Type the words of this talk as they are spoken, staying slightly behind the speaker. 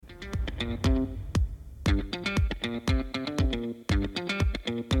It's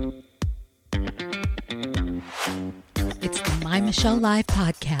the My Michelle Live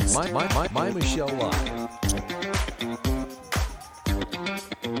podcast. My Michelle Live.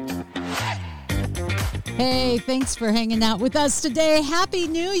 Hey, thanks for hanging out with us today. Happy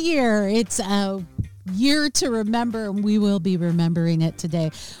New Year. It's a year to remember, and we will be remembering it today.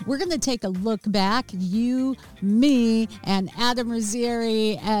 We're going to take a look back, you, me, and Adam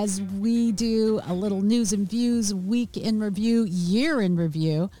Rizzieri, as we do a little news and views, week in review, year in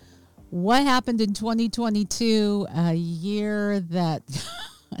review. What happened in 2022, a year that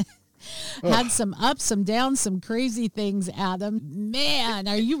had some ups, some downs, some crazy things, Adam. Man,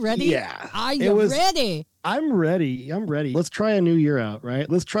 are you ready? Yeah. Are you ready? I'm ready. Let's try a new year out, right?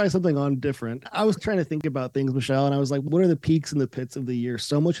 Let's try something on different. I was trying to think about things, Michelle, and I was like, what are the peaks and the pits of the year?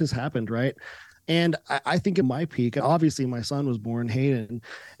 So much has happened, right? And I think at my peak, obviously my son was born, Hayden,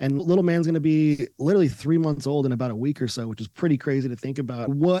 and little man's going to be literally 3 months old in about a week or so, which is pretty crazy to think about.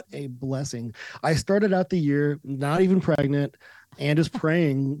 What a blessing. I started out the year not even pregnant and just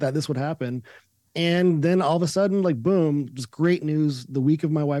praying that this would happen. And then all of a sudden, like, boom, just great news the week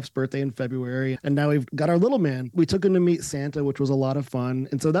of my wife's birthday in February. And now we've got our little man. We took him to meet Santa, which was a lot of fun.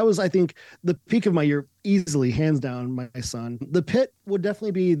 And so that was, I think, the peak of my year, easily, hands down, my son. The pit would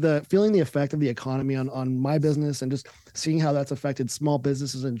definitely be the feeling the effect of the economy on my business and just seeing how that's affected small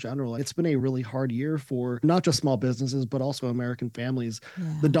businesses in general. It's been a really hard year for not just small businesses, but also American families. Yeah.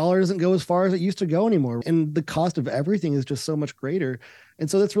 The dollar doesn't go as far as it used to go anymore. And the cost of everything is just so much greater. And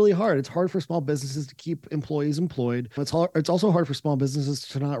so that's really hard. It's hard for small businesses to keep employees employed. It's also hard for small businesses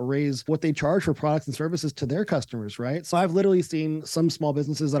to not raise what they charge for products and services to their customers, right? So I've literally seen some small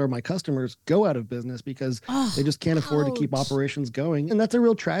businesses that are my customers go out of business because they just can't afford to keep operations going. And that's a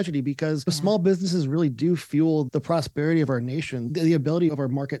real tragedy because small businesses really do fuel the prosperity of our nation, the ability of our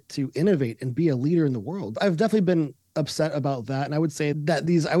market to innovate and be a leader in the world. I've definitely been upset about that. And I would say that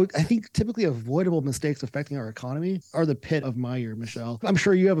I think typically avoidable mistakes affecting our economy are the pit of my year, Michelle. I'm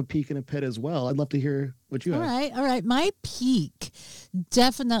sure you have a peak and a pit as well. I'd love to hear what you have. All right. My peak,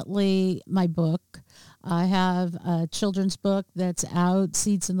 definitely my book. I have a children's book that's out,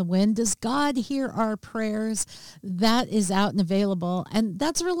 Seeds in the Wind. Does God hear our prayers? That is out and available. And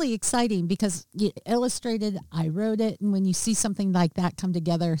that's really exciting because you illustrated, I wrote it. And when you see something like that come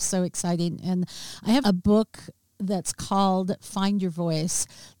together, so exciting. And I have a book that's called Find Your Voice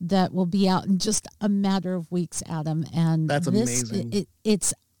that will be out in just a matter of weeks, Adam. And that's amazing.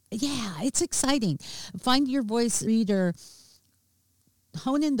 It's exciting. Find Your Voice reader,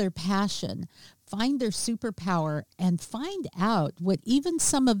 hone in their passion, find their superpower, and find out what even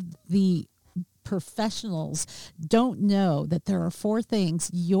some of the professionals don't know, that there are 4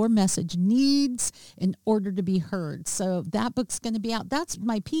 things your message needs in order to be heard. So that book's going to be out. That's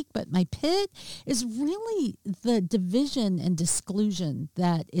my peak, but my pit is really the division and disclusion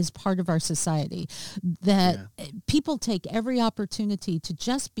that is part of our society, that people take every opportunity to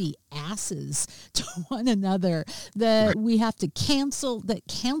just be asses to one another, that we have to that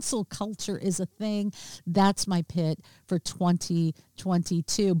cancel culture is a thing. That's my pit for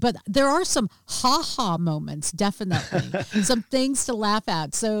 2022. But there are some ha-ha moments, definitely. Some things to laugh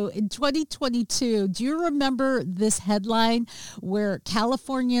at. So in 2022, do you remember this headline where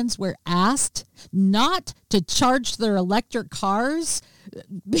Californians were asked not to charge their electric cars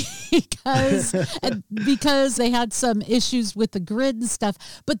because they had some issues with the grid and stuff?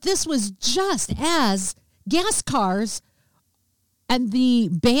 But this was just as gas cars and the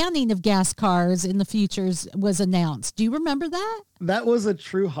banning of gas cars in the futures was announced. Do you remember that? That was a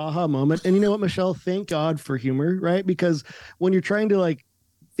true haha moment. And you know what, Michelle? Thank God for humor, right? Because when you're trying to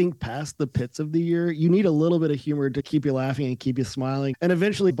think past the pits of the year, you need a little bit of humor to keep you laughing and keep you smiling. And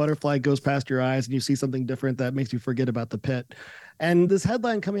eventually butterfly goes past your eyes and you see something different that makes you forget about the pit. And this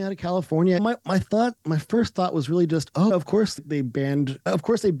headline coming out of California, my first thought was really just, of course they banned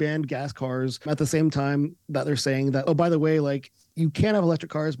gas cars at the same time that they're saying that, oh, by the way, you can't have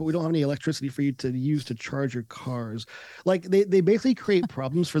electric cars, but we don't have any electricity for you to use to charge your cars. They basically create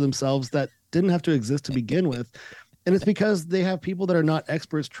problems for themselves that didn't have to exist to begin with. And it's because they have people that are not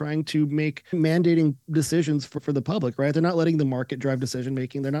experts trying to make mandating decisions for the public, right? They're not letting the market drive decision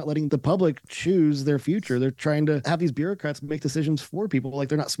making. They're not letting the public choose their future. They're trying to have these bureaucrats make decisions for people.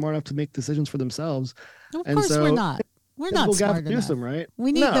 They're not smart enough to make decisions for themselves. Of course we're not. We're Then not we'll smart Gavin enough. Newsom, right?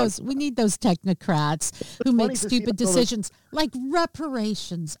 We need No. those. We need those technocrats who make funny to see stupid all the- decisions, like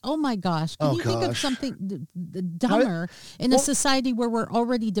reparations. Oh my gosh! Can Oh, you think of gosh. something dumber in a society where we're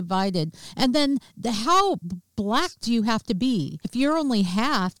already divided? And then how black do you have to be? If you're only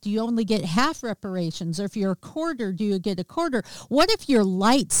half, do you only get half reparations? Or if you're a quarter, do you get a quarter? What if you're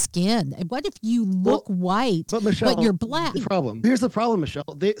light skinned? What if you look white, But Michelle, you're black? Here's the problem,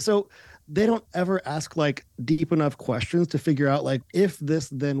 Michelle. They don't ever ask like deep enough questions to figure out like, if this,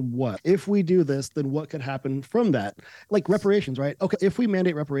 then what? If we do this, then what could happen from that? Like reparations, right? Okay, if we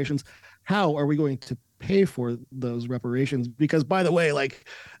mandate reparations, how are we going to pay for those reparations? Because by the way, like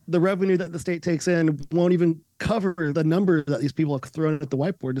the revenue that the state takes in won't even cover the number that these people have thrown at the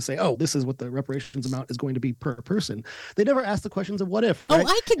whiteboard to say, oh, this is what the reparations amount is going to be per person. They never ask the questions of what if. Right? Oh,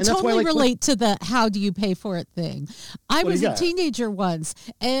 I can And that's why, totally like, relate to the how do you pay for it thing. I What do was you a got? teenager once,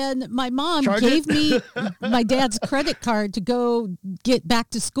 and my mom Charge gave it? me my dad's credit card to go get back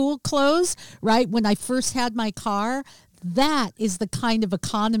to school clothes, right? When I first had my car. That is the kind of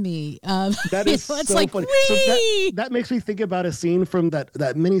economy. That is it's so like, funny. whee! So that makes me think about a scene from that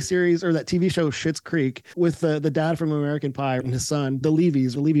miniseries or that TV show Schitt's Creek with the dad from American Pie and his son, the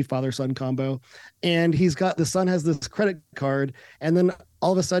Levy father-son combo. And the son has this credit card, and then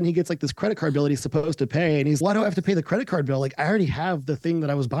all of a sudden he gets like this credit card bill that he's supposed to pay. And why do I have to pay the credit card bill? Like, I already have the thing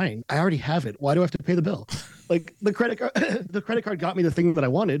that I was buying. I already have it. Why do I have to pay the bill? Like the credit card got me the thing that I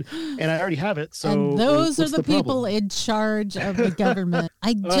wanted, and I already have it. So and those are what's the people problem? in charge of the government.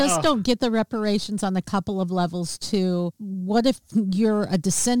 I just don't get the reparations on a couple of levels too. What if you're a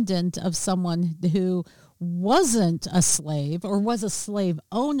descendant of someone who wasn't a slave or was a slave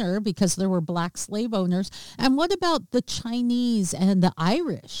owner, because there were black slave owners? And what about the Chinese and the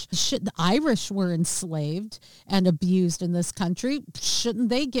Irish? The Irish were enslaved and abused in this country. Shouldn't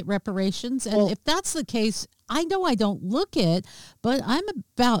they get reparations? And if that's the case, I know I don't look it, but I'm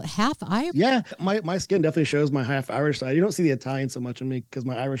about half Irish. Yeah, my skin definitely shows my half Irish side. You don't see the Italian so much in me because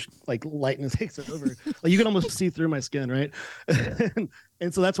my Irish like lightness takes it over. Like you can almost see through my skin, right?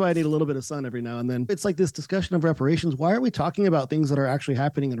 And so that's why I need a little bit of sun every now and then. It's like this discussion of reparations. Why are we talking about things that are actually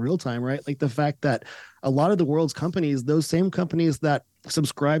happening in real time, right? Like the fact that a lot of the world's companies, those same companies that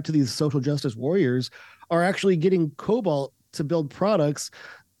subscribe to these social justice warriors, are actually getting cobalt to build products.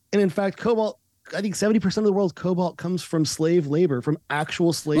 And in fact, cobalt, I think 70% of the world's cobalt comes from slave labor, from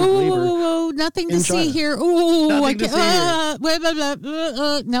actual slave labor. Ooh, nothing to in see China. here. Ooh, Nothing to see here. wait, blah,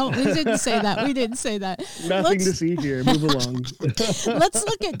 blah, no, we didn't say that. We didn't say that. Nothing to see here. Move along. Let's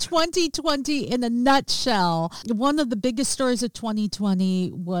look at 2020 in a nutshell. One of the biggest stories of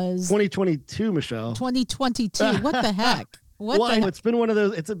 2020 was 2022, Michelle. 2022. What the heck? It's been one of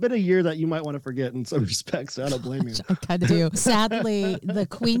those. It's been a year that you might want to forget in some respects. So I don't blame you. I kind of do. Sadly, the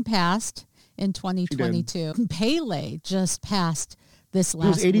Queen passed in 2022. Pele just passed this last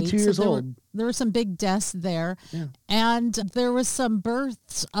was 82 week. years old. There were some big deaths there. Yeah. And there was some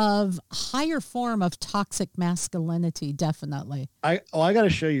births of higher form of toxic masculinity, definitely. I got to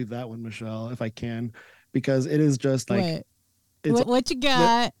show you that one, Michelle, if I can, because it is just like. Wait, It's, what you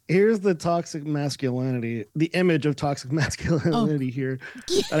got? here's the toxic masculinity, the image of toxic masculinity here.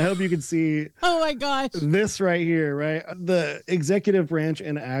 And I hope you can see Oh my gosh. this right here, right? The executive branch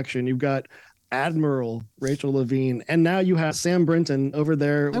in action. You've got Admiral Rachel Levine, and now you have Sam Brinton over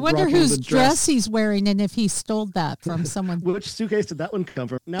there. I wonder rocking whose the dress he's wearing and if he stole that from someone. Which suitcase did that one come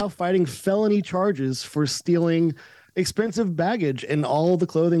from? Now fighting felony charges for stealing expensive baggage and all the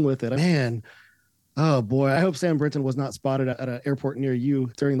clothing with it. Man, oh boy, I hope Sam Brinton was not spotted at an airport near you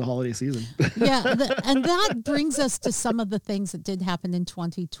during the holiday season. Yeah, and that brings us to some of the things that did happen in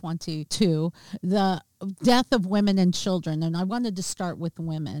 2022. The death of women and children. And I wanted to start with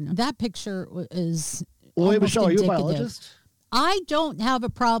women. That picture is Well, wait, almost Michelle, are you a indicative. biologist? I don't have a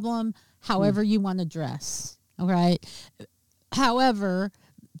problem however you want to dress. All right. However,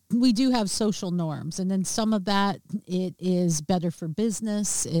 we do have social norms, and then some of that, it is better for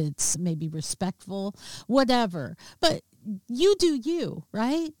business. It's maybe respectful, whatever. But you do you,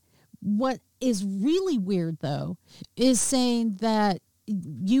 right? What is really weird, though, is saying that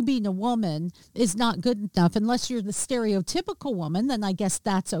you being a woman is not good enough unless you're the stereotypical woman, then I guess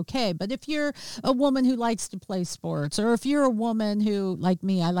that's okay. But if you're a woman who likes to play sports, or if you're a woman who, like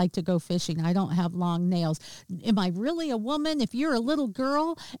me, I like to go fishing, I don't have long nails. Am I really a woman? If you're a little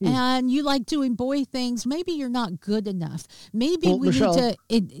girl and you like doing boy things, maybe you're not good enough. Maybe we Michelle,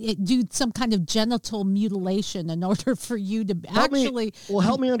 need to do some kind of genital mutilation in order for you to help actually...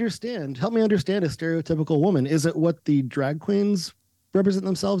 me understand a stereotypical woman. Is it what the drag queens represent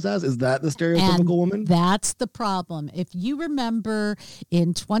themselves as? Is that the stereotypical And woman? that's the problem. If you remember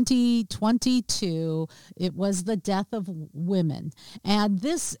in 2022, it was the death of women. And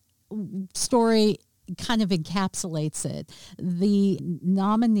this story kind of encapsulates it. The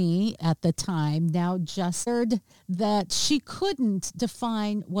nominee at the time now just heard that she couldn't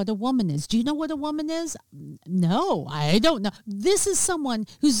define what a woman is. Do you know what a woman is? No, I don't know. This is someone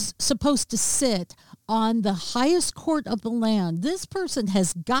who's supposed to sit on the highest court of the land. This person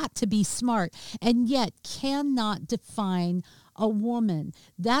has got to be smart and yet cannot define a woman.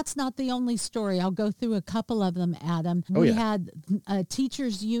 That's not the only story. I'll go through a couple of them, Adam. We had a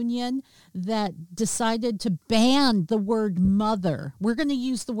teachers union that decided to ban the word mother. We're going to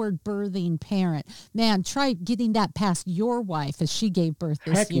use the word birthing parent. Man, try getting that past your wife as she gave birth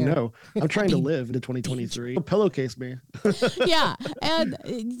this year. Heck no. I'm trying to live into 2023. Pillowcase me. Yeah. And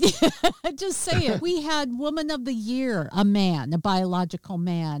just say it. We had Woman of the Year, a man, a biological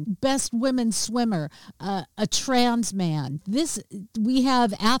man. Best women swimmer, a trans man. We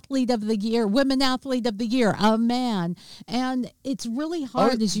have Athlete of the Year, Women Athlete of the Year, a man. And it's really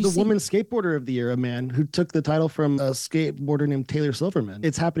hard as you see. The Woman Skateboarder of the Year, a man who took the title from a skateboarder named Taylor Silverman.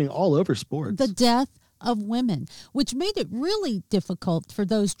 It's happening all over sports. The death of women, which made it really difficult for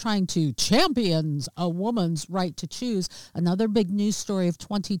those trying to champion a woman's right to choose. Another big news story of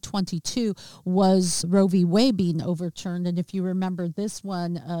 2022 was Roe v. Wade being overturned. And if you remember this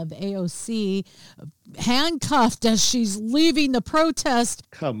one of AOC handcuffed as she's leaving the protest.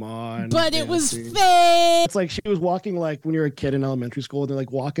 Come on. But it was fake. It's like she was walking like when you're a kid in elementary school, and they're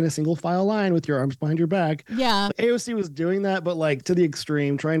like walking a single file line with your arms behind your back. Yeah. AOC was doing that, but like to the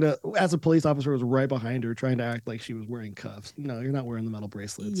extreme, trying to, as a police officer was right behind her, trying to act like she was wearing cuffs. No, you're not wearing the metal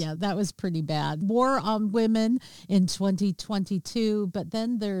bracelets. Yeah, that was pretty bad. War on women in 2022, but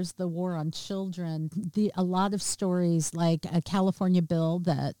then there's the war on children. A lot of stories like a California bill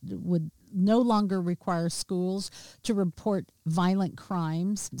that would no longer require schools to report violent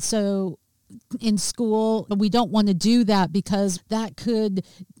crimes. So in school, we don't want to do that because that could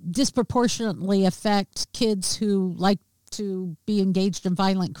disproportionately affect kids who like to be engaged in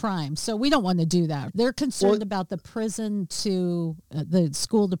violent crime. So we don't want to do that. They're concerned about the prison to the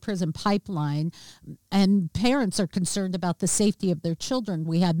school to prison pipeline, and parents are concerned about the safety of their children.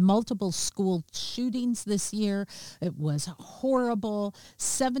 We had multiple school shootings this year. It was horrible.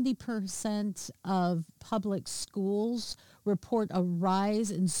 70% of public schools report a rise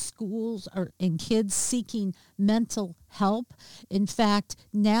in schools or in kids seeking mental help. In fact,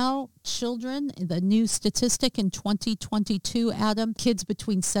 now children, the new statistic in 2022, Adam, kids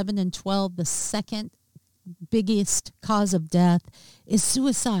between 7 and 12, the second biggest cause of death is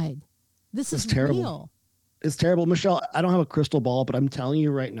suicide. This is terrible. Real. It's terrible. Michelle, I don't have a crystal ball, but I'm telling you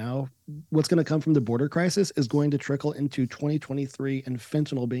right now, what's going to come from the border crisis is going to trickle into 2023 and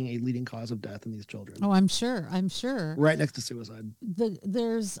fentanyl being a leading cause of death in these children. Oh, I'm sure. Right next to suicide.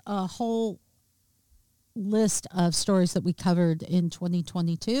 There's a whole list of stories that we covered in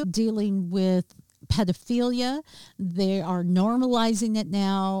 2022 dealing with pedophilia. They are normalizing it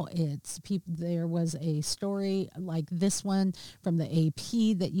now. There was a story like this one from the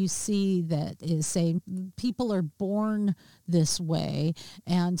AP that you see that is saying people are born this way,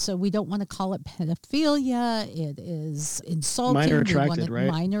 and so we don't want to call it pedophilia. It is insulting. Minor attracted, right?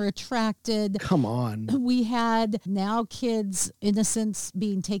 Minor attracted. Come on. We had now kids' innocence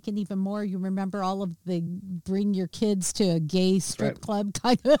being taken even more. You remember all of the bring your kids to a gay strip club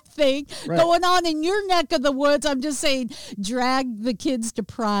kind of thing going on in your neck of the woods. I'm just saying, drag the kids to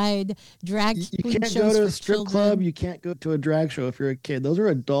Pride, drag you can't go to a strip club, you can't go to a drag show if you're a kid. Those are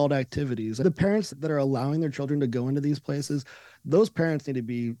adult activities. The parents that are allowing their children to go into these places, those parents need to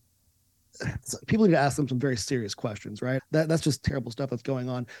be, people need to ask them some very serious questions, right? That's just terrible stuff that's going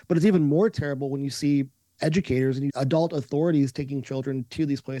on. But it's even more terrible when you see educators and adult authorities taking children to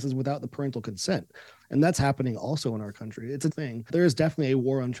these places without the parental consent. And that's happening also in our country. It's a thing. There is definitely a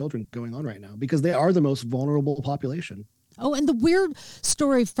war on children going on right now because they are the most vulnerable population. Oh, and the weird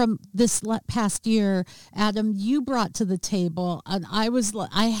story from this past year, Adam, you brought to the table, and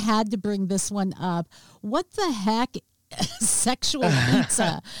I had to bring this one up. What the heck? Sexual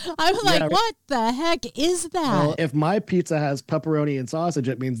pizza. I'm like, what the heck is that? Well, if my pizza has pepperoni and sausage,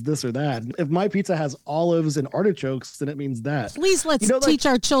 it means this or that. If my pizza has olives and artichokes, then it means that. Please let's teach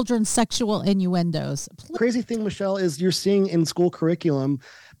our children sexual innuendos. The crazy thing, Michelle, is you're seeing in school curriculum,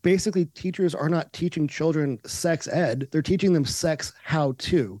 basically teachers are not teaching children sex ed. They're teaching them sex how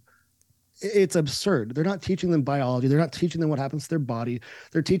to. It's absurd. They're not teaching them biology. They're not teaching them what happens to their body.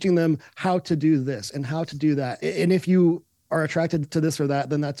 They're teaching them how to do this and how to do that. And if you are attracted to this or that,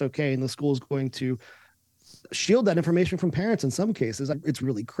 then that's okay. And the school is going to shield that information from parents in some cases. It's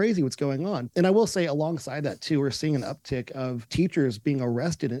really crazy what's going on. And I will say alongside that too, we're seeing an uptick of teachers being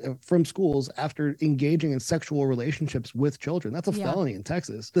arrested from schools after engaging in sexual relationships with children. That's a felony in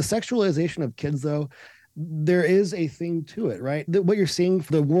Texas. The sexualization of kids, though, there is a thing to it, right? What you're seeing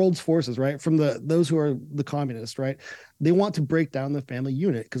from the world's forces, right? From those who are the communists, right? They want to break down the family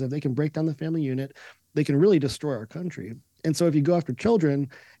unit, because if they can break down the family unit, they can really destroy our country. And so if you go after children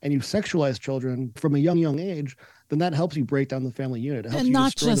and you sexualize children from a young age, then that helps you break down the family unit. It helps and you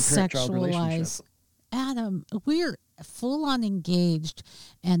not destroy just the parent-child relationship. sexualize. Adam, we're full on engaged,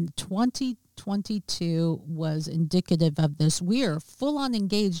 and 2022 was indicative of this. We are full on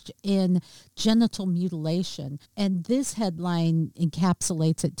engaged in genital mutilation. And this headline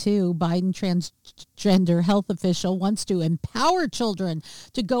encapsulates it too. Biden transgender health official wants to empower children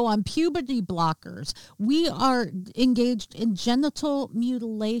to go on puberty blockers. We are engaged in genital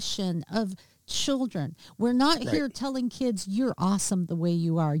mutilation of children. We're not here telling kids you're awesome the way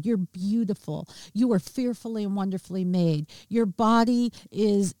you are. You're beautiful. You are fearfully and wonderfully made. Your body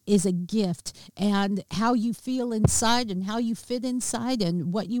is a gift, and how you feel inside and how you fit inside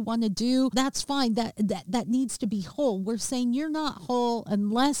and what you want to do, that's fine. That needs to be whole. We're saying you're not whole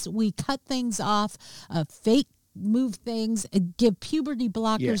unless we cut things off, fake move things, and give puberty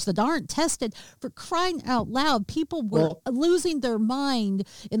blockers that aren't tested. For crying out loud, people were losing their mind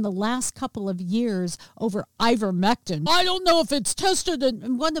in the last couple of years over ivermectin. I don't know if it's tested,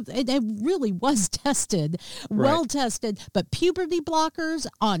 and it really was tested, well tested, but puberty blockers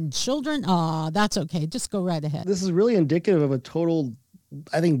on children, that's okay. Just go right ahead. This is really indicative of a total,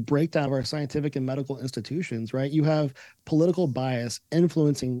 I think, breakdown of our scientific and medical institutions, right? You have political bias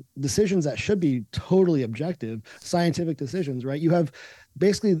influencing decisions that should be totally objective, scientific decisions, right? You have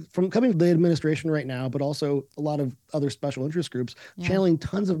basically, from coming to the administration right now, but also a lot of other special interest groups channeling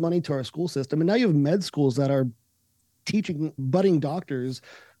tons of money to our school system. And now you have med schools that are teaching budding doctors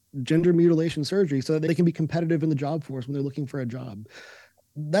gender mutilation surgery so that they can be competitive in the job force when they're looking for a job.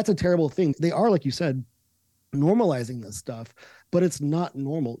 That's a terrible thing. They are, like you said, normalizing this stuff, but it's not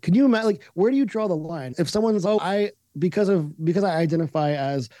normal. Can you imagine, like, where do you draw the line? If someone's, because I identify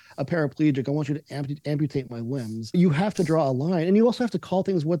as a paraplegic, I want you to amputate my limbs. You have to draw a line, and you also have to call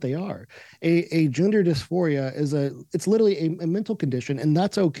things what they are. A gender dysphoria it's literally a mental condition, and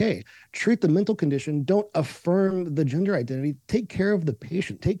that's okay. Treat the mental condition. Don't affirm the gender identity. Take care of the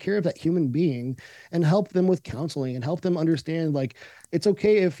patient. Take care of that human being, and help them with counseling and help them understand, like, it's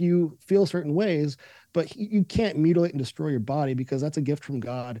okay if you feel certain ways, but you can't mutilate and destroy your body, because that's a gift from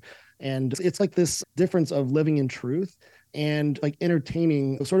God. And it's like this difference of living in truth and like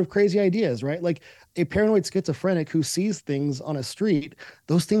entertaining sort of crazy ideas, right? Like a paranoid schizophrenic who sees things on a street,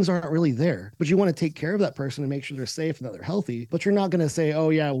 those things aren't really there, but you want to take care of that person and make sure they're safe and that they're healthy. But you're not going to say, oh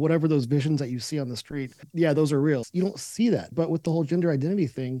yeah, whatever those visions that you see on the street, yeah, those are real. You don't see that. But with the whole gender identity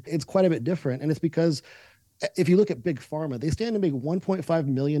thing, it's quite a bit different. And it's because if you look at Big Pharma, they stand to make $1.5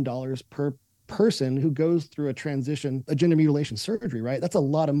 million per person who goes through a gender mutilation surgery, right? That's a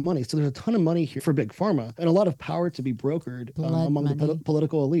lot of money. So there's a ton of money here for Big Pharma and a lot of power to be brokered among the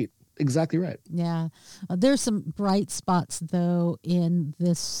political elite. Exactly right. Yeah. There's some bright spots, though, in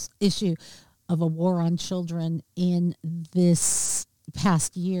this issue of a war on children in this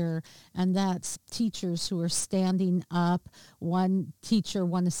past year, and that's teachers who are standing up. One teacher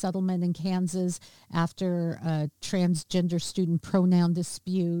won a settlement in Kansas after a transgender student pronoun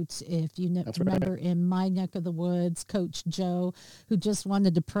dispute. If you remember, in my neck of the woods, Coach Joe, who just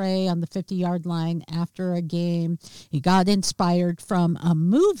wanted to pray on the 50-yard line after a game, he got inspired from a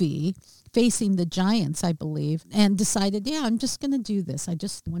movie, Facing the Giants, I believe, and decided, I'm just going to do this. I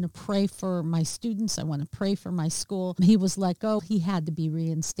just want to pray for my students. I want to pray for my school. He was let go. He had to be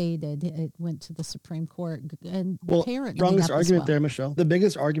reinstated. It went to the Supreme Court. And the parent strongest argument there, Michelle. The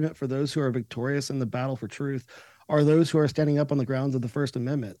biggest argument for those who are victorious in the battle for truth are those who are standing up on the grounds of the First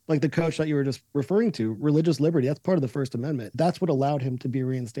Amendment. Like the coach that you were just referring to, religious liberty, that's part of the First Amendment. That's what allowed him to be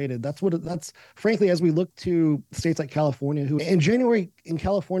reinstated. That's frankly, as we look to states like California, who in January in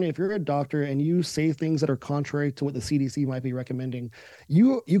California, if you're a doctor and you say things that are contrary to what the CDC might be recommending,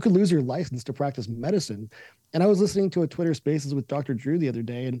 you could lose your license to practice medicine. And I was listening to a Twitter Spaces with Dr. Drew the other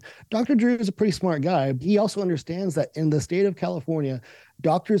day, and Dr. Drew is a pretty smart guy. He also understands that in the state of California,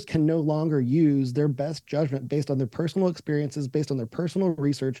 doctors can no longer use their best judgment based on their personal experiences, based on their personal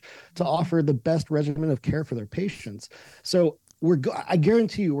research, to offer the best regimen of care for their patients. So I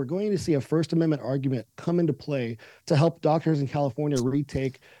guarantee you, we're going to see a First Amendment argument come into play to help doctors in California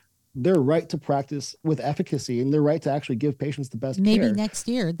retake their right to practice with efficacy and their right to actually give patients the best Maybe care. next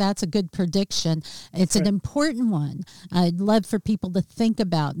year. That's a good prediction. It's an important one. I'd love for people to think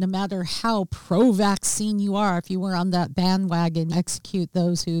about, no matter how pro-vaccine you are, if you were on that bandwagon, execute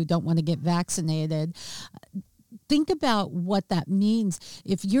those who don't want to get vaccinated. Think about what that means.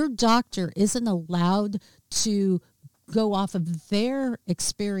 If your doctor isn't allowed to go off of their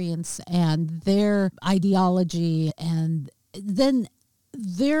experience and their ideology, and then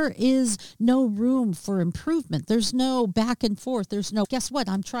there is no room for improvement. There's no back and forth. There's no, guess what?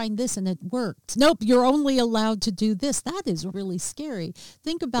 I'm trying this and it worked. Nope, you're only allowed to do this. That is really scary.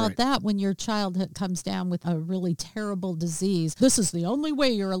 Think about that when your child comes down with a really terrible disease. This is the only way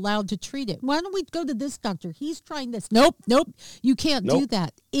you're allowed to treat it. Why don't we go to this doctor? He's trying this. Nope, you can't do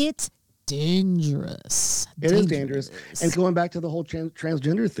that. It's dangerous. It is dangerous. And going back to the whole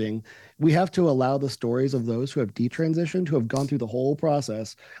transgender thing, we have to allow the stories of those who have detransitioned, who have gone through the whole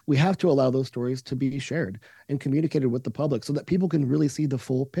process. We have to allow those stories to be shared and communicated with the public so that people can really see the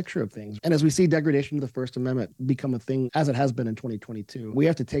full picture of things. And as we see degradation of the First Amendment become a thing, as it has been in 2022, we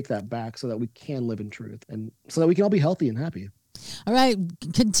have to take that back so that we can live in truth and so that we can all be healthy and happy. All right,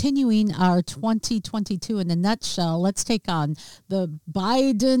 continuing our 2022 in a nutshell, let's take on the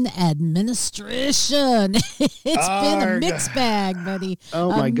Biden administration. It's been a mixed bag, buddy.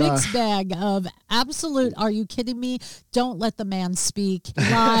 Oh my gosh. A mixed bag of absolute, are you kidding me? Don't let the man speak.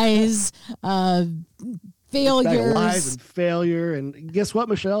 Lies, failures. Lies and failure. And guess what,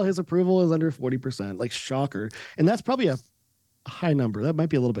 Michelle? His approval is under 40%. Like, shocker. And that's probably a high number. That might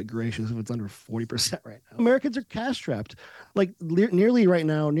be a little bit gracious if it's under 40% right now. Americans are cash strapped. Like nearly right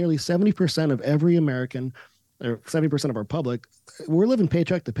now, nearly 70% of every American, or 70% of our public, we're living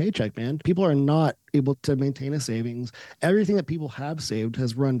paycheck to paycheck, man. People are not able to maintain a savings. Everything that people have saved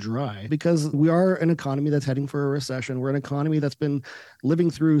has run dry because we are an economy that's heading for a recession. We're an economy that's been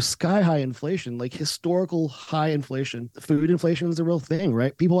living through sky high inflation, like historical high inflation. Food inflation is a real thing,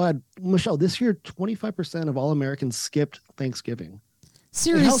 right? People had, Michelle, this year, 25% of all Americans skipped Thanksgiving.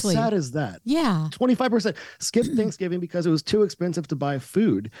 Seriously. And how sad is that? Yeah. 25% skipped Thanksgiving because it was too expensive to buy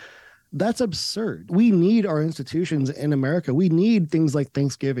food. That's absurd. We need our institutions in America. We need things like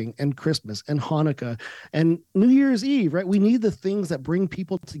Thanksgiving and Christmas and Hanukkah and New Year's Eve, right? We need the things that bring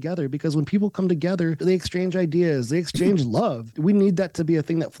people together because when people come together, they exchange ideas, they exchange love. We need that to be a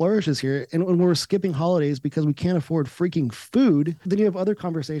thing that flourishes here. And when we're skipping holidays because we can't afford freaking food, then you have other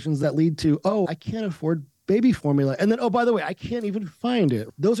conversations that lead to, oh, I can't afford baby formula. And then, oh, by the way, I can't even find it.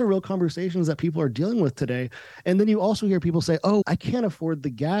 Those are real conversations that people are dealing with today. And then you also hear people say, oh, I can't afford the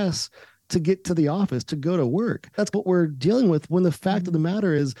gas to get to the office, to go to work. That's what we're dealing with, when the fact of the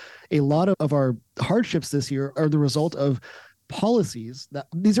matter is a lot of our hardships this year are the result of policies that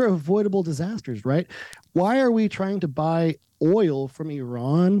these are avoidable disasters, right? Why are we trying to buy oil from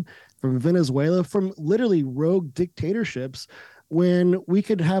Iran, from Venezuela, from literally rogue dictatorships when we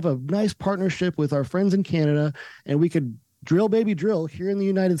could have a nice partnership with our friends in Canada and we could drill, baby, drill here in the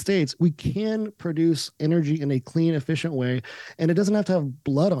United States? We can produce energy in a clean, efficient way, and it doesn't have to have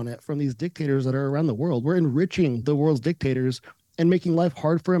blood on it from these dictators that are around the world. We're enriching the world's dictators and making life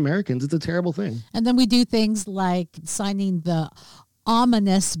hard for Americans. It's a terrible thing. And then we do things like signing the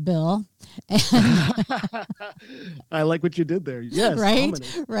ominous bill. I like what you did there. Yes. Right.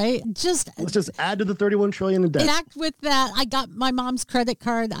 Ominous. Right. Let's just add to the 31 trillion in debt. Enact with that. I got my mom's credit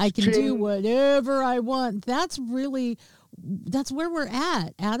card. I can do whatever I want. That's where we're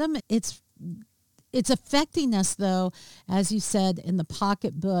at, Adam. It's affecting us, though, as you said, in the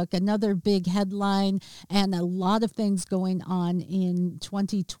pocketbook. Another big headline and a lot of things going on in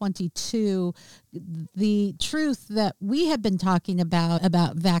 2022. The truth that we have been talking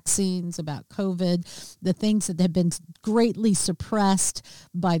about vaccines, about COVID, the things that have been greatly suppressed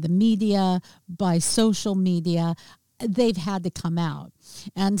by the media, by social media, they've had to come out.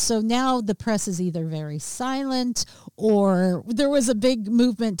 And so now the press is either very silent, or there was a big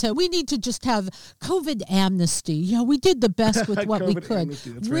movement to, we need to just have COVID amnesty. You know, we did the best with what we could.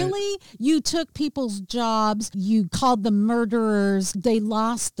 Amnesty, really? Right. You took people's jobs. You called them murderers. They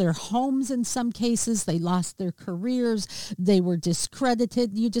lost their homes in some cases. They lost their careers. They were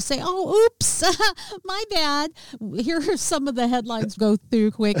discredited. You just say, oh, oops, my bad. Here are some of the headlines. Go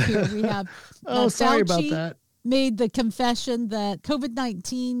through quick. Here we have sorry about Fauci, that. made the confession that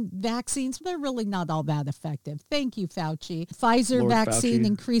COVID-19 vaccines, they're really not all that effective. Thank you, Fauci. Pfizer Lord vaccine Fauci.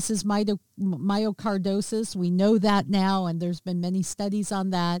 increases myocardosis. We know that now, and there's been many studies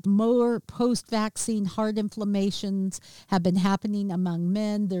on that. More post-vaccine heart inflammations have been happening among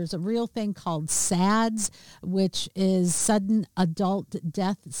men. There's a real thing called SADS, which is sudden adult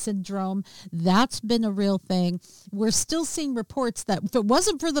death syndrome. That's been a real thing. We're still seeing reports that if it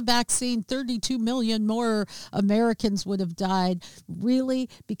wasn't for the vaccine, 32 million more Americans would have died. Really,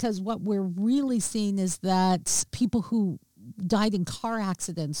 because what we're really seeing is that people who died in car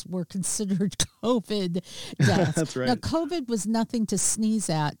accidents were considered COVID deaths. That's right. Now, COVID was nothing to sneeze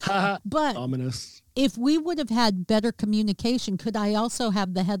at, but Ominous. if we would have had better communication, could I also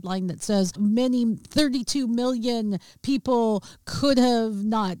have the headline that says 32 million people could have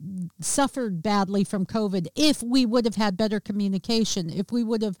not suffered badly from COVID if we would have had better communication, if we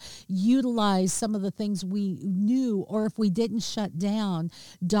would have utilized some of the things we knew, or if we didn't shut down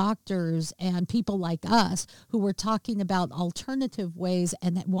doctors and people like us who were talking about alternative ways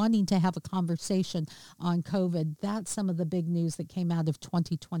and wanting to have a conversation on COVID. That's some of the big news that came out of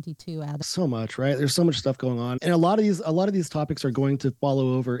 2022, Adam. So much, right? There's so much stuff going on, and a lot of these topics are going to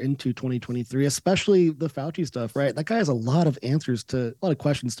follow over into 2023, especially the Fauci stuff, right? That guy has a lot of answers to a lot of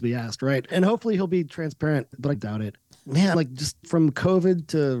questions to be asked, right? And hopefully he'll be transparent, but I doubt it. Man, like just from COVID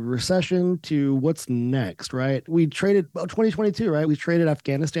to recession to what's next, right? We traded 2022, right? We traded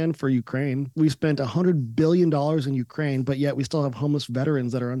Afghanistan for Ukraine. We spent $100 billion in Ukraine, but yet we still have homeless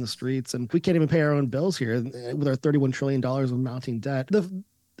veterans that are on the streets, and we can't even pay our own bills here with our $31 trillion of mounting debt. The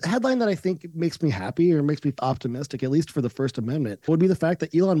headline that I think makes me happy or makes me optimistic, at least for the First Amendment, would be the fact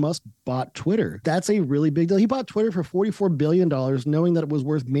that Elon Musk bought Twitter. That's a really big deal. He bought Twitter for $44 billion, knowing that it was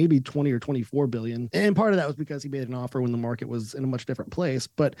worth maybe 20 or 24 billion. And part of that was because he made an offer when the market was in a much different place.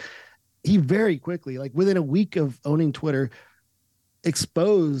 But he very quickly, like within a week of owning Twitter,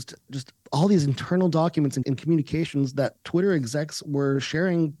 exposed just all these internal documents and communications that Twitter execs were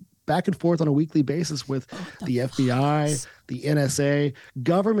sharing back and forth on a weekly basis with the FBI, the NSA,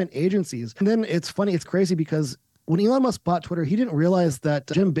 government agencies. And then it's funny, it's crazy because when Elon Musk bought Twitter, he didn't realize that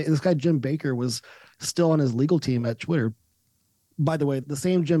this guy Jim Baker was still on his legal team at Twitter. By the way, the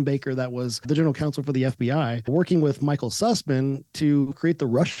same Jim Baker that was the general counsel for the FBI, working with Michael Sussman to create the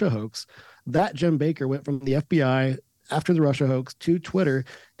Russia hoax. That Jim Baker went from the FBI after the Russia hoax to Twitter,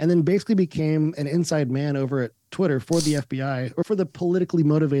 and then basically became an inside man over at Twitter for the FBI, or for the politically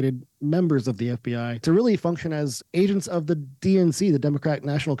motivated members of the FBI, to really function as agents of the DNC, the Democratic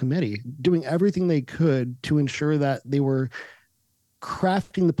National Committee, doing everything they could to ensure that they were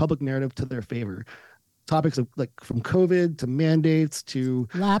crafting the public narrative to their favor. Topics of like from COVID to mandates to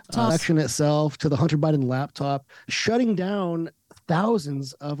election itself to the Hunter Biden laptop, shutting down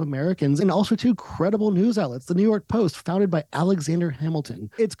thousands of Americans, and also two credible news outlets, the New York Post, founded by Alexander Hamilton.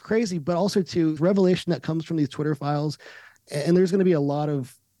 It's crazy, but also to revelation that comes from these Twitter files. And there's going to be a lot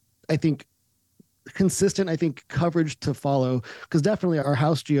of, I think, consistent, coverage to follow, because definitely our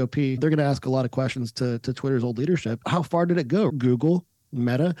House GOP, they're going to ask a lot of questions to Twitter's old leadership. How far did it go? Google,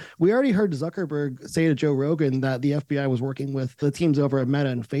 Meta. We already heard Zuckerberg say to Joe Rogan that the FBI was working with the teams over at Meta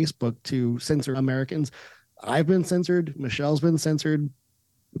and Facebook to censor Americans. I've been censored. Michelle's been censored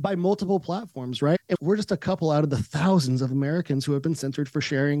by multiple platforms, right? And we're just a couple out of the thousands of Americans who have been censored for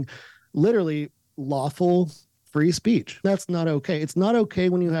sharing literally lawful free speech. That's not okay. It's not okay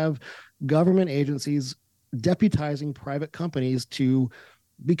when you have government agencies deputizing private companies to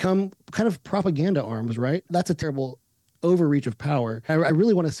become kind of propaganda arms, right? That's a terrible overreach of power. I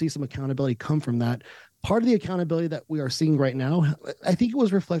really want to see some accountability come from that. Part of the accountability that we are seeing right now, I think it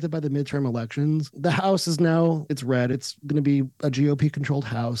was reflected by the midterm elections. The House is now, it's red. It's going to be a GOP-controlled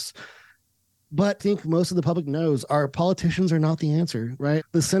House. But I think most of the public knows our politicians are not the answer, right?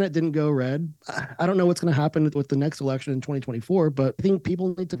 The Senate didn't go red. I don't know what's going to happen with the next election in 2024, but I think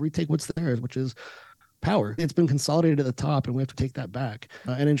people need to retake what's theirs, which is power. It's been consolidated at the top, and we have to take that back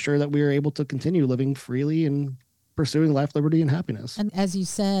and ensure that we are able to continue living freely and pursuing life, liberty, and happiness. And as you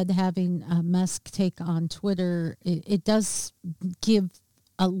said, having Musk take on Twitter, it does give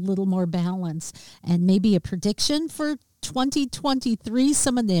a little more balance, and maybe a prediction for 2023,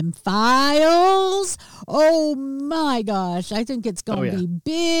 some of them files. Oh my gosh, I think it's going to be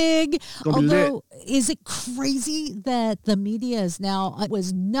big. Although, is it crazy that the media is now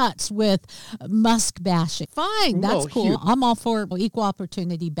was nuts with Musk bashing? Fine, that's cool. Huge. I'm all for equal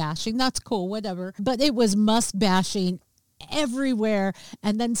opportunity bashing. That's cool, whatever. But it was Musk bashing everywhere,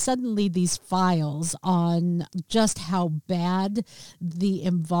 and then suddenly these files on just how bad the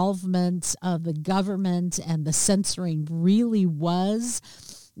involvement of the government and the censoring really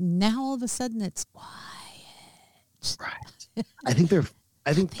was. Now all of a sudden it's quiet. Right. I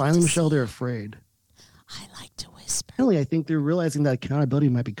think finally, Michelle, they're afraid. I like to whisper. Really, I think they're realizing that accountability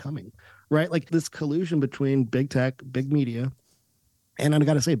might be coming, right? Like this collusion between big tech, big media, and I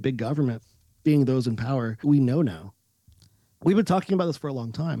got to say, big government being those in power. We know now. We've been talking about this for a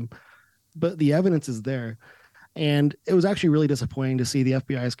long time, but the evidence is there. And it was actually really disappointing to see the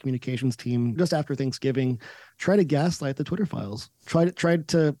FBI's communications team just after Thanksgiving try to gaslight the Twitter files. Tried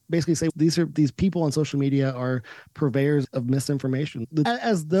to basically say these people on social media are purveyors of misinformation,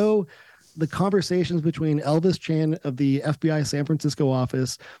 as though the conversations between Elvis Chan of the FBI San Francisco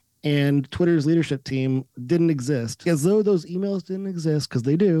office and Twitter's leadership team didn't exist, as though those emails didn't exist, because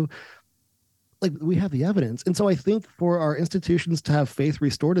they do. Like, we have the evidence. And so I think for our institutions to have faith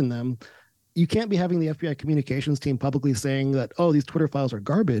restored in them, you can't be having the FBI communications team publicly saying that, oh, these Twitter files are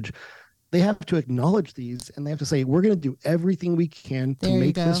garbage. They have to acknowledge these, and they have to say, we're going to do everything we can to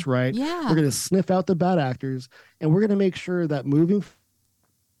make this right. Yeah. We're going to sniff out the bad actors, and we're going to make sure that moving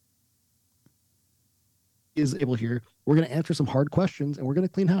is able here. We're going to answer some hard questions, and we're going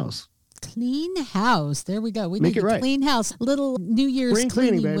to clean house. Clean house. There we go. We Make need it a right. clean house. Little New Year's Spring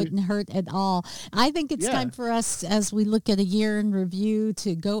cleaning, baby. wouldn't hurt at all. I think it's time for us, as we look at a year in review,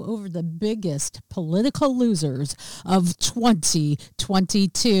 to go over the biggest political losers of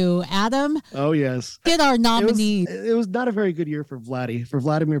 2022. Adam? Oh, yes. Get our nominees. It was not a very good year for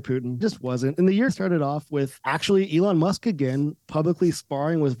Vladimir Putin. It just wasn't. And the year started off with actually Elon Musk again publicly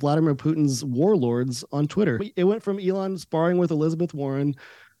sparring with Vladimir Putin's warlords on Twitter. It went from Elon sparring with Elizabeth Warren,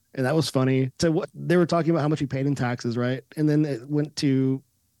 and that was funny, to what they were talking about how much he paid in taxes, right? And then it went to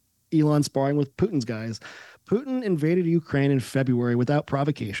Elon sparring with Putin's guys. Putin invaded Ukraine in February without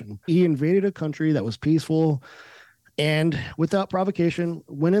provocation. He invaded a country that was peaceful and without provocation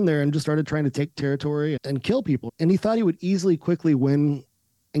went in there and just started trying to take territory and kill people. And he thought he would quickly win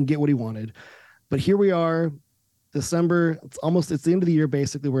and get what he wanted. But here we are, December, it's the end of the year,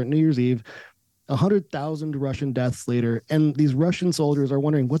 basically. We're at New Year's Eve. 100,000 Russian deaths later, and these Russian soldiers are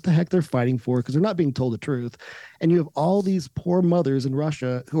wondering what the heck they're fighting for, because they're not being told the truth. And you have all these poor mothers in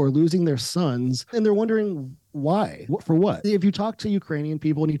Russia who are losing their sons, and they're wondering why, for what? If you talk to Ukrainian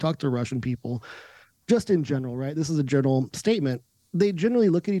people and you talk to Russian people, just in general, right? This is a general statement. They generally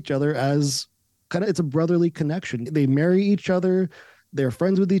look at each other as it's a brotherly connection. They marry each other. They're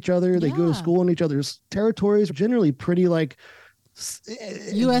friends with each other. They go to school in each other's territories. Generally pretty like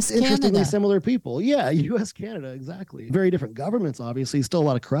U.S. interestingly Canada. similar people. Yeah, U.S. Canada, exactly. Very different governments, obviously. Still a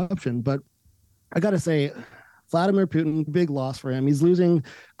lot of corruption, but I got to say, Vladimir Putin, big loss for him. He's losing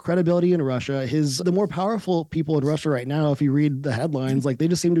credibility in Russia. The more powerful people in Russia right now, if you read the headlines, like they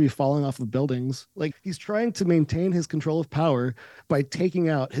just seem to be falling off of buildings. Like he's trying to maintain his control of power by taking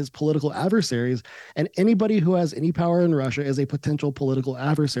out his political adversaries, and anybody who has any power in Russia is a potential political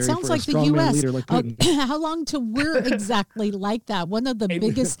adversary. Sounds for like a the strongman U.S. leader like Putin. How long till we're exactly like that? One of the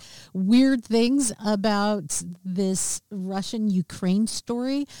biggest weird things about this Russian-Ukraine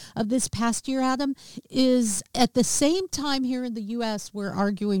story of this past year, Adam, is at the same time here in the U.S. we're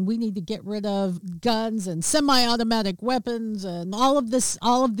arguing we need to get rid of guns and semi-automatic weapons and all of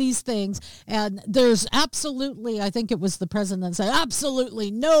these things. And there's absolutely, I think it was the president said, absolutely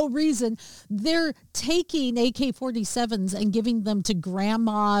no reason. They're taking AK-47s and giving them to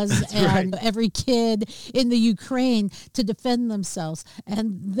grandmas and every kid in the Ukraine to defend themselves.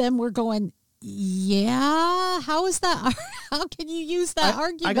 And then we're going, yeah, how is that? How can you use that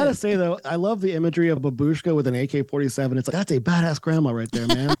argument? I gotta say though, I love the imagery of babushka with an AK-47. It's like, that's a badass grandma right there,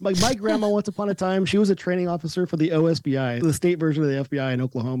 man. Like my grandma, once upon a time, she was a training officer for the OSBI, the state version of the FBI in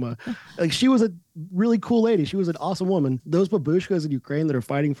Oklahoma. Like she was a really cool lady. She was an awesome woman. Those babushkas in Ukraine that are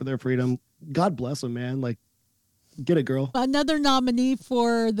fighting for their freedom, God bless them, man. Like, get it, girl. Another nominee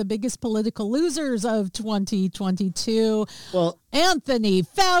for the biggest political losers of 2022. Well, Anthony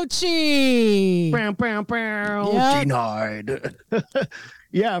Fauci. Yep. Denied.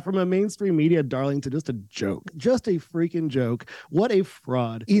 Yeah, from a mainstream media darling to just a joke. Just a freaking joke. What a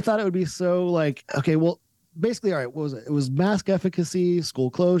fraud. He thought it would be so like, okay, well, basically, all right, what was it? It was mask efficacy, school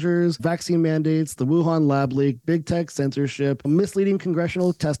closures, vaccine mandates, the Wuhan lab leak, big tech censorship, misleading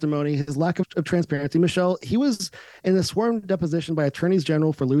congressional testimony, his lack of transparency. Michelle, he was in a sworn deposition by attorneys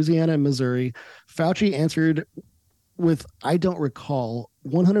general for Louisiana and Missouri. Fauci answered with, I don't recall,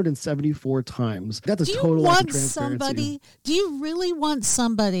 174 times. Got the total lack of transparency. Do you really want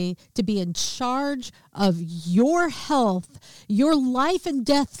somebody to be in charge of your health, your life and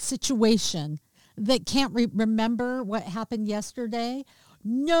death situation, that can't remember what happened yesterday?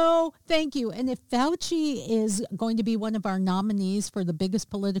 No, thank you. And if Fauci is going to be one of our nominees for the biggest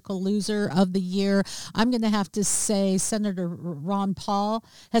political loser of the year, I'm going to have to say Senator Ron Paul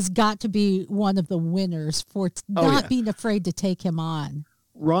has got to be one of the winners for not being afraid to take him on.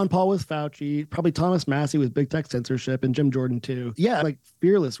 Ron Paul with Fauci, probably Thomas Massey with big tech censorship, and Jim Jordan too. Yeah, like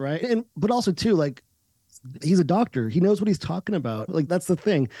fearless, right? But also too, like, he's a doctor. He knows what he's talking about. Like, that's the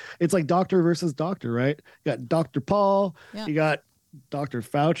thing. It's like doctor versus doctor, right? You got Dr. Paul, you got Dr.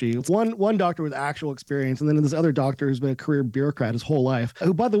 Fauci. It's one doctor with actual experience, and then this other doctor who's been a career bureaucrat his whole life.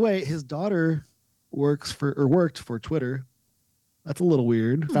 Who, by the way, his daughter worked for Twitter. That's a little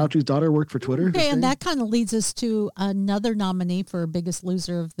weird. Fauci's daughter worked for Twitter. Okay, and that kind of leads us to another nominee for biggest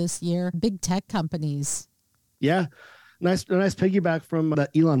loser of this year, big tech companies. Yeah. Nice piggyback from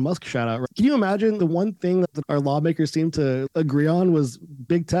that Elon Musk shout out. Can you imagine the one thing that our lawmakers seemed to agree on was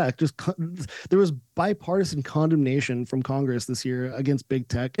big tech? There was bipartisan condemnation from Congress this year against big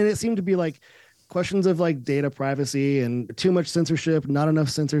tech. And it seemed to be like questions of like data privacy and too much censorship, not enough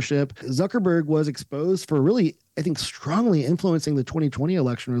censorship. Zuckerberg was exposed for really, I think, strongly influencing the 2020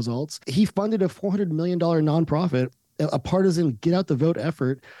 election results. He funded a $400 million nonprofit, a partisan get out the vote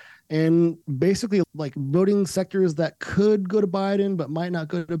effort, and basically like voting sectors that could go to Biden but might not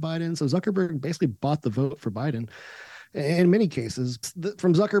go to Biden. So Zuckerberg basically bought the vote for Biden in many cases.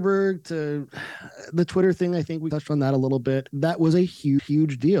 From Zuckerberg to the Twitter thing, I think we touched on that a little bit. That was a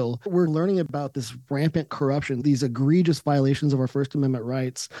huge deal. We're learning about this rampant corruption, these egregious violations of our First Amendment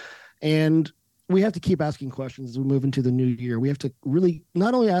rights. And we have to keep asking questions as we move into the new year. We have to really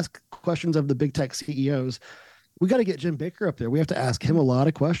not only ask questions of the big tech CEOs, we got to get Jim Baker up there. We have to ask him a lot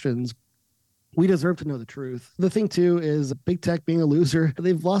of questions. We deserve to know the truth. The thing, too, is big tech being a loser.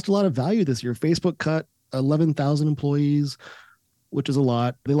 They've lost a lot of value this year. Facebook cut 11,000 employees, which is a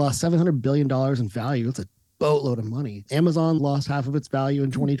lot. They lost $700 billion in value. It's a boatload of money. Amazon lost half of its value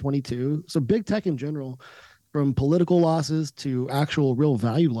in 2022. So big tech in general, from political losses to actual real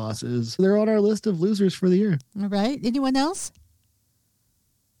value losses, they're on our list of losers for the year. All right. Anyone else?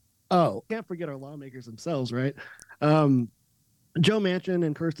 Oh, can't forget our lawmakers themselves, right? Joe Manchin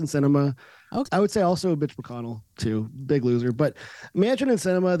and Kyrsten Sinema. Okay. I would say also Mitch McConnell, too. Big loser. But Manchin and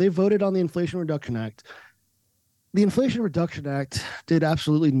Sinema, they voted on the Inflation Reduction Act. The Inflation Reduction Act did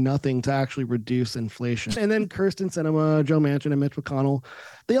absolutely nothing to actually reduce inflation. And then Kyrsten Sinema, Joe Manchin, and Mitch McConnell,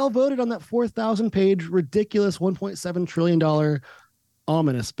 they all voted on that 4,000-page, ridiculous $1.7 trillion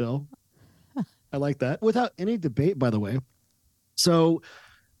ominous bill. I like that. Without any debate, by the way. So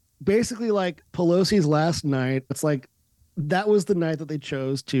basically, like Pelosi's last night, it's like that was the night that they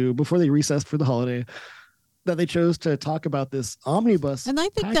chose to, before they recessed for the holiday, that they chose to talk about this omnibus And I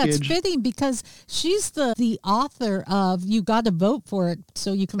think package. That's fitting because she's the author of You Got to Vote for It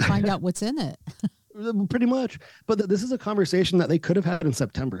so you can find out what's in it. Pretty much. But this is a conversation that they could have had in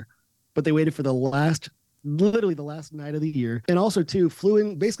September, but they waited for literally the last night of the year. And also, too, flew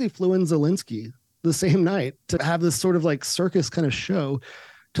in Zelensky the same night to have this sort of like circus kind of show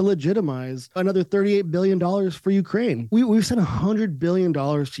to legitimize another $38 billion for Ukraine. We've sent $100 billion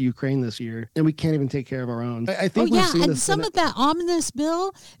to Ukraine this year, and we can't even take care of our own. I think we've seen and this some of that ominous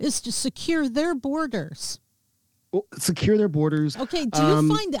bill is to secure their borders. Secure their borders. Okay, do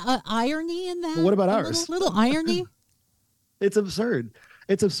you find irony in that? What about ours? Little irony? It's absurd.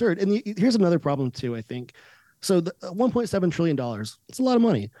 It's absurd. And here's another problem, too, I think. So the $1.7 trillion, it's a lot of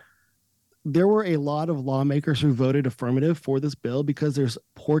money. There were a lot of lawmakers who voted affirmative for this bill because there's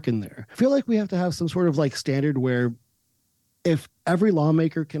pork in there. I feel like we have to have some sort of like standard where if every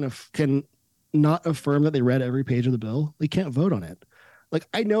lawmaker can not affirm that they read every page of the bill, they can't vote on it. Like,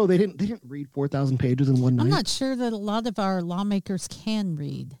 I know they didn't read 4,000 pages in one night. I'm not sure that a lot of our lawmakers can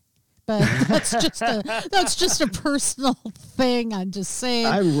read. But that's just a personal thing. I'm just saying.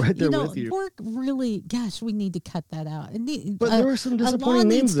 I'm right there with you. Pork really, gosh, we need to cut that out. But there were some disappointing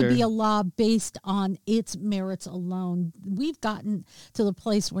names there. A law needs to be a law based on its merits alone. We've gotten to the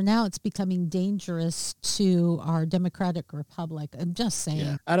place where now it's becoming dangerous to our democratic republic. I'm just saying.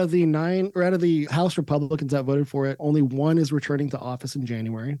 Yeah. Out of the House Republicans that voted for it, only one is returning to office in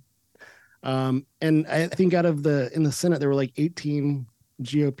January. And I think in the Senate there were like 18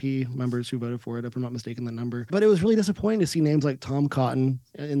 GOP members who voted for it, if I'm not mistaken the number. But it was really disappointing to see names like Tom Cotton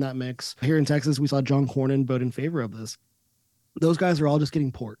in that mix. Here in Texas, we saw John Cornyn vote in favor of this. Those guys are all just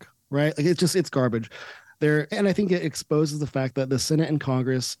getting pork, right? Like it's garbage. And I think it exposes the fact that the Senate and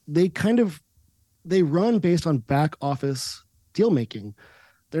Congress, they run based on back office deal making.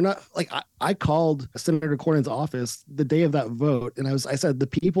 They're not like I called Senator Cornyn's office the day of that vote, and I said the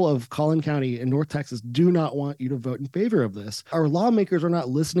people of Collin County in North Texas do not want you to vote in favor of this. Our lawmakers are not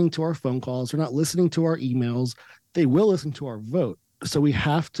listening to our phone calls. They're not listening to our emails. They will listen to our vote. So we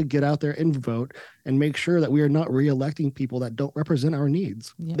have to get out there and vote and make sure that we are not reelecting people that don't represent our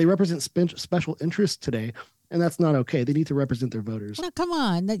needs. Yeah. They represent special interests today, and that's not okay. They need to represent their voters. Now, come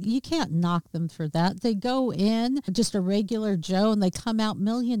on, you can't knock them for that. They go in just a regular Joe and they come out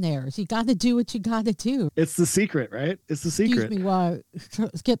millionaires. You got to do what you got to do. It's the secret, right? It's the secret. Excuse me while I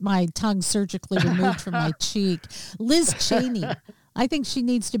get my tongue surgically removed from my cheek. Liz Cheney. I think she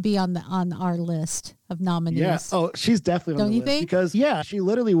needs to be on our list of nominees. Yeah. Oh, she's definitely on Don't the you list think? because she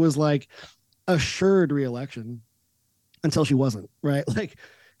literally was like assured reelection until she wasn't, right? Like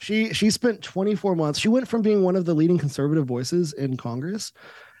she spent 24 months. She went from being one of the leading conservative voices in Congress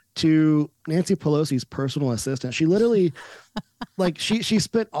to Nancy Pelosi's personal assistant. She literally like she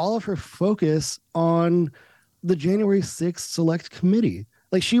spent all of her focus on the January 6th Select Committee.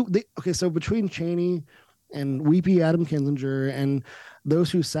 Like so between Cheney and Weepy Adam Kinzinger and those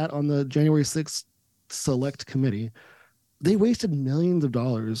who sat on the January 6th Select Committee, they wasted millions of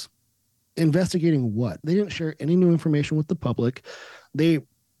dollars investigating what? They didn't share any new information with the public.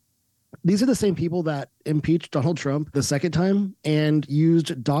 These are the same people that impeached Donald Trump the second time and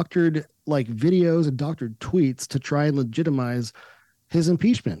used doctored like videos and doctored tweets to try and legitimize his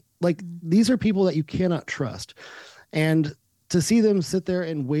impeachment. Like these are people that you cannot trust. And to see them sit there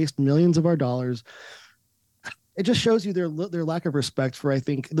and waste millions of our dollars, it just shows you their lack of respect for, I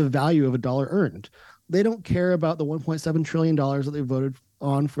think, the value of a dollar earned. They don't care about the $1.7 trillion that they voted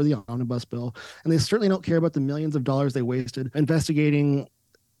on for the omnibus bill. And they certainly don't care about the millions of dollars they wasted investigating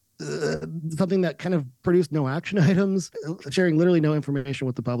something that kind of produced no action items, sharing literally no information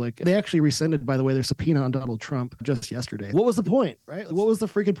with the public. They actually rescinded, by the way, their subpoena on Donald Trump just yesterday. What was the point, right? What was the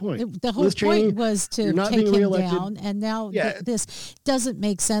freaking point? The whole Liz Cheney, point was to take him down, and now this doesn't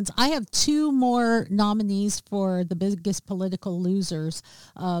make sense. I have two more nominees for the biggest political losers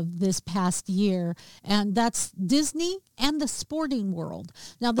of this past year, and that's Disney and the sporting world.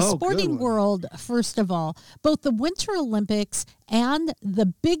 Now, the sporting world, first of all, both the Winter Olympics and the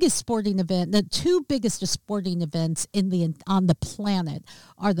biggest sporting event, the two biggest sporting events on the planet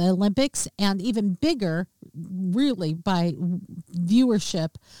are the Olympics, and even bigger, really by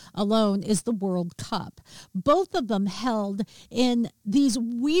viewership alone, is the World Cup. Both of them held in these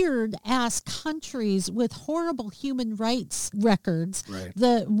weird ass countries with horrible human rights records. Right.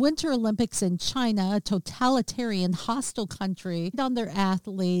 The Winter Olympics in China, a totalitarian, hostile country, on their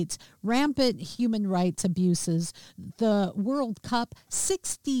athletes, rampant human rights abuses. The World Cup,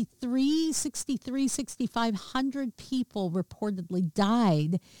 6,500 people reportedly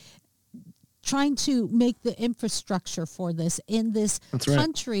died trying to make the infrastructure for this in this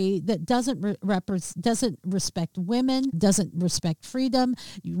country that doesn't respect women, doesn't respect freedom.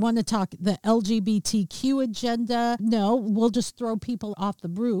 You want to talk the LGBTQ agenda? No, we'll just throw people off the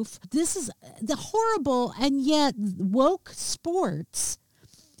roof. This is the horrible, and yet woke sports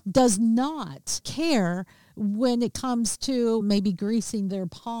does not care when it comes to maybe greasing their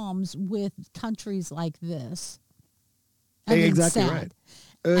palms with countries like this. Exactly right.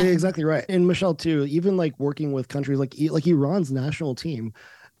 Exactly right. And Michelle, too, even like working with countries like Iran's national team,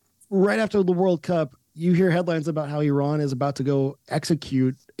 right after the World Cup, you hear headlines about how Iran is about to go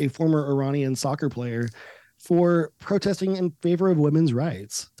execute a former Iranian soccer player for protesting in favor of women's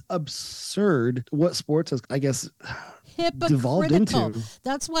rights. Absurd what sports has, I guess, devolved into.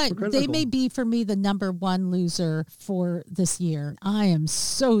 That's why they may be, for me, the number one loser for this year. I am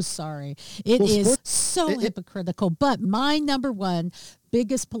so sorry. It is so hypocritical. But my number one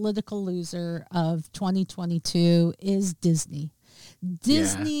biggest political loser of 2022 is Disney.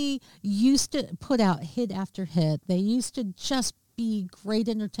 Disney used to put out hit after hit. They used to just be great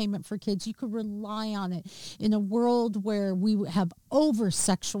entertainment for kids. You could rely on it in a world where we have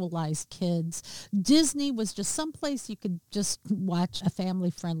over-sexualized kids. Disney was just someplace you could just watch a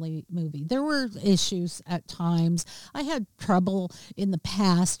family-friendly movie. There were issues at times. I had trouble in the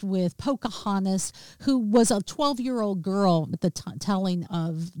past with Pocahontas, who was a 12-year-old girl at the telling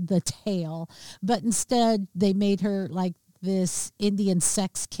of the tale, but instead they made her like this Indian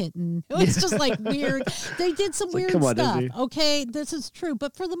sex kitten. It's just like weird. They did some weird stuff. Disney. Okay, this is true.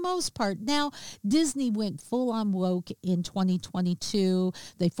 But for the most part, now Disney went full on woke in 2022.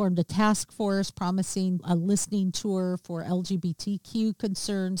 They formed a task force promising a listening tour for LGBTQ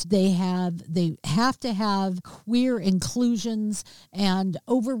concerns. They have to have queer inclusions and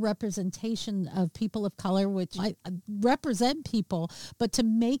over-representation of people of color, which I represent people, but to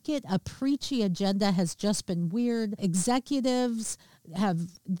make it a preachy agenda has just been weird. Executives executives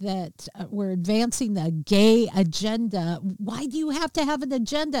were advancing the gay agenda. Why do you have to have an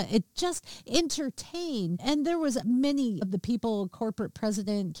agenda? It just entertained. And there was many of the people, corporate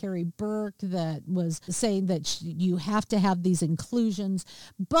president Carrie Burke, that was saying that you have to have these inclusions.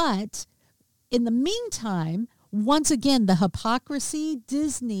 But in the meantime, once again, the hypocrisy,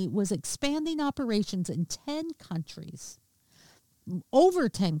 Disney was expanding operations in 10 countries, over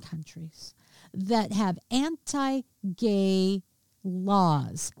 10 countries, that have anti-gay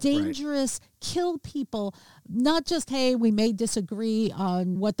laws, dangerous, kill people, not just, hey, we may disagree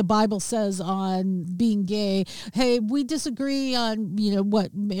on what the Bible says on being gay. Hey, we disagree on,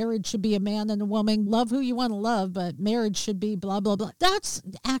 what marriage should be, a man and a woman. Love who you want to love, but marriage should be blah, blah, blah. That's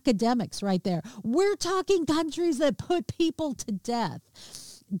academics right there. We're talking countries that put people to death.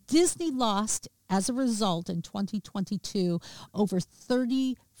 Disney lost, as a result, in 2022, over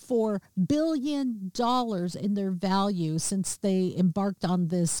 $34 billion in their value since they embarked on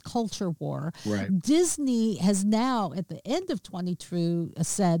this culture war. Right. Disney has now, at the end of 22,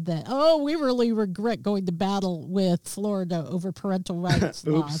 said that, we really regret going to battle with Florida over parental rights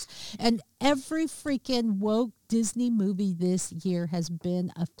laws. And every freaking woke Disney movie this year has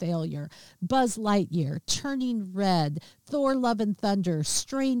been a failure. Buzz Lightyear, Turning Red, Thor: Love and Thunder,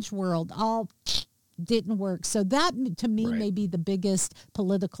 Strange World, all didn't work. So that, to me, may be the biggest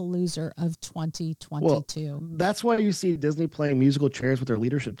political loser of 2022. Well, that's why you see Disney playing musical chairs with their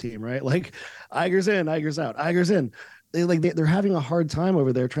leadership team, right? Like, Iger's in, Iger's out, Iger's in. They're having a hard time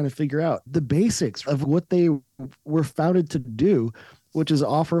over there trying to figure out the basics of what they were founded to do, which is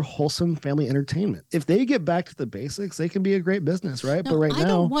offer wholesome family entertainment. If they get back to the basics, they can be a great business, right? No, but right now, I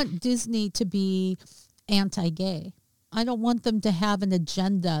don't want Disney to be anti-gay. I don't want them to have an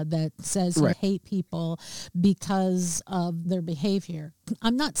agenda that says you hate people because of their behavior.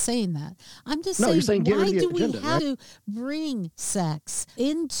 I'm not saying that. I'm just saying why do we have to bring sex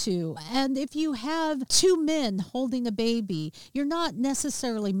into, and if you have two men holding a baby, you're not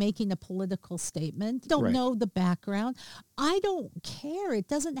necessarily making a political statement. Don't know the background. I don't care. It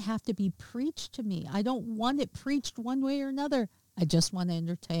doesn't have to be preached to me. I don't want it preached one way or another. I just want to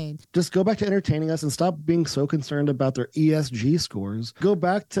entertain. Just go back to entertaining us and stop being so concerned about their ESG scores. Go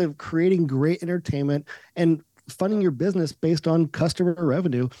back to creating great entertainment and funding your business based on customer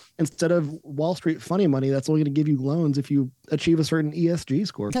revenue instead of Wall Street funny money that's only going to give you loans if you achieve a certain ESG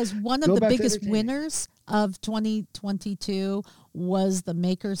score. Because one of the biggest winners of 2022 was the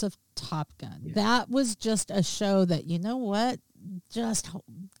makers of Top Gun. Yeah. That was just a show that, you know what? Just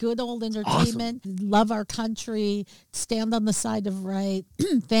good old entertainment, love our country, stand on the side of right,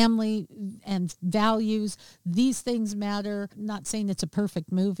 family and values. These things matter. Not saying it's a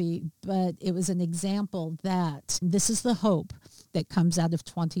perfect movie, but it was an example that this is the hope that comes out of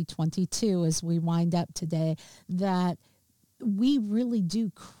 2022 as we wind up today, that we really do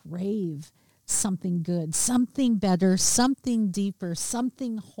crave something good, something better, something deeper,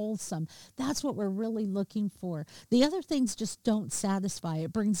 something wholesome. That's what we're really looking for. The other things just don't satisfy.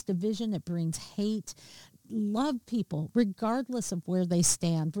 It brings division. It brings hate. Love people regardless of where they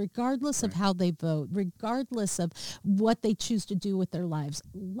stand, regardless of how they vote, regardless of what they choose to do with their lives.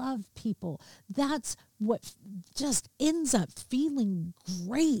 Love people. That's what just ends up feeling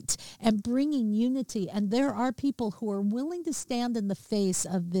great and bringing unity. And there are people who are willing to stand in the face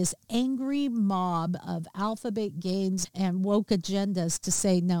of this angry mob of alphabet games and woke agendas to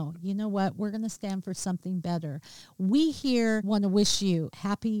say, no, you know what? We're going to stand for something better. We here want to wish you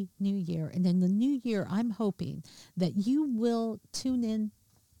Happy New Year. And in the new year, I'm hoping that you will tune in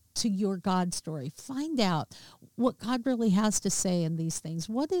to your God story. Find out what God really has to say in these things.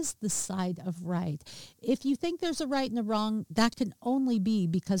 What is the side of right? If you think there's a right and a wrong, that can only be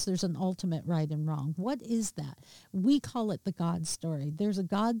because there's an ultimate right and wrong. What is that? We call it the God story. There's a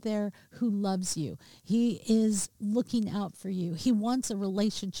God there who loves you. He is looking out for you. He wants a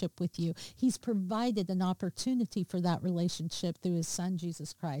relationship with you. He's provided an opportunity for that relationship through his son,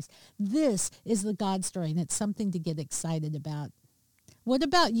 Jesus Christ. This is the God story, and it's something to get excited about. What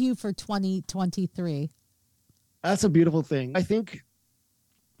about you for 2023? That's a beautiful thing. I think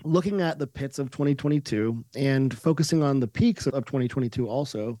looking at the pits of 2022 and focusing on the peaks of 2022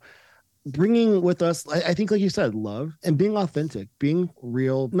 also, bringing with us, I think, like you said, love and being authentic, being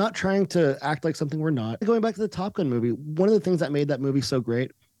real, not trying to act like something we're not. Going back to the Top Gun movie, one of the things that made that movie so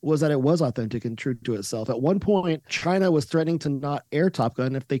great was that it was authentic and true to itself. At one point, China was threatening to not air Top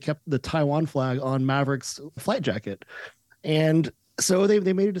Gun if they kept the Taiwan flag on Maverick's flight jacket. And so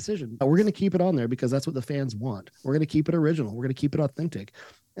they made a decision. We're going to keep it on there because that's what the fans want. We're going to keep it original. We're going to keep it authentic.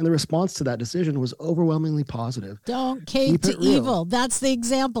 And the response to that decision was overwhelmingly positive. Don't cave to evil. That's the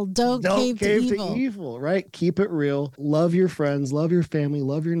example. Don't cave to evil. Right? Keep it real. Love your friends, love your family,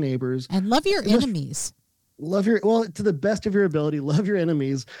 love your neighbors. And love your enemies. To the best of your ability, love your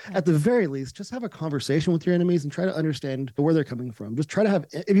enemies. At the very least, just have a conversation with your enemies and try to understand where they're coming from. Just try to have,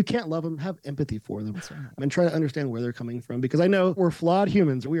 if you can't love them, have empathy for them. That's right. And try to understand where they're coming from, because I know we're flawed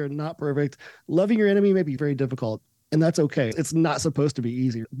humans. We are not perfect. Loving your enemy may be very difficult, and that's okay. It's not supposed to be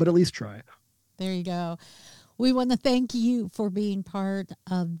easy, but at least try. There you go. We want to thank you for being part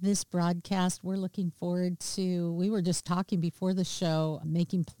of this broadcast. We're looking forward to, we were just talking before the show,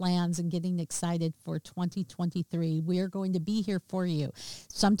 making plans and getting excited for 2023. We are going to be here for you.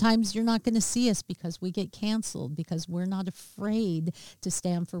 Sometimes you're not going to see us because we get canceled, because we're not afraid to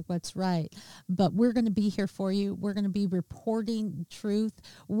stand for what's right. But we're going to be here for you. We're going to be reporting truth.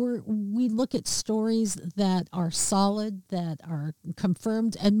 We look at stories that are solid, that are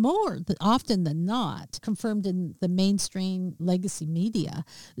confirmed, and more often than not, confirmed in the mainstream legacy media.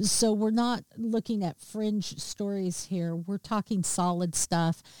 So we're not looking at fringe stories here. We're talking solid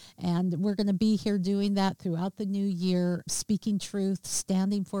stuff, and we're going to be here doing that throughout the new year, speaking truth,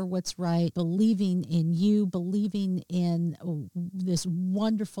 standing for what's right, believing in you, believing in this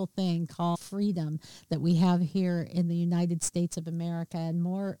wonderful thing called freedom that we have here in the United States of America, and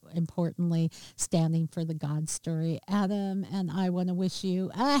more importantly, standing for the God story. Adam and I want to wish you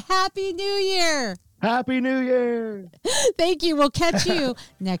a Happy New Year. Happy New Year. Thank you. We'll catch you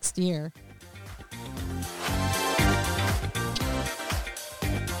next year.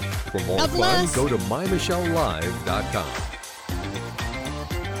 For more fun, go to mymichellelive.com.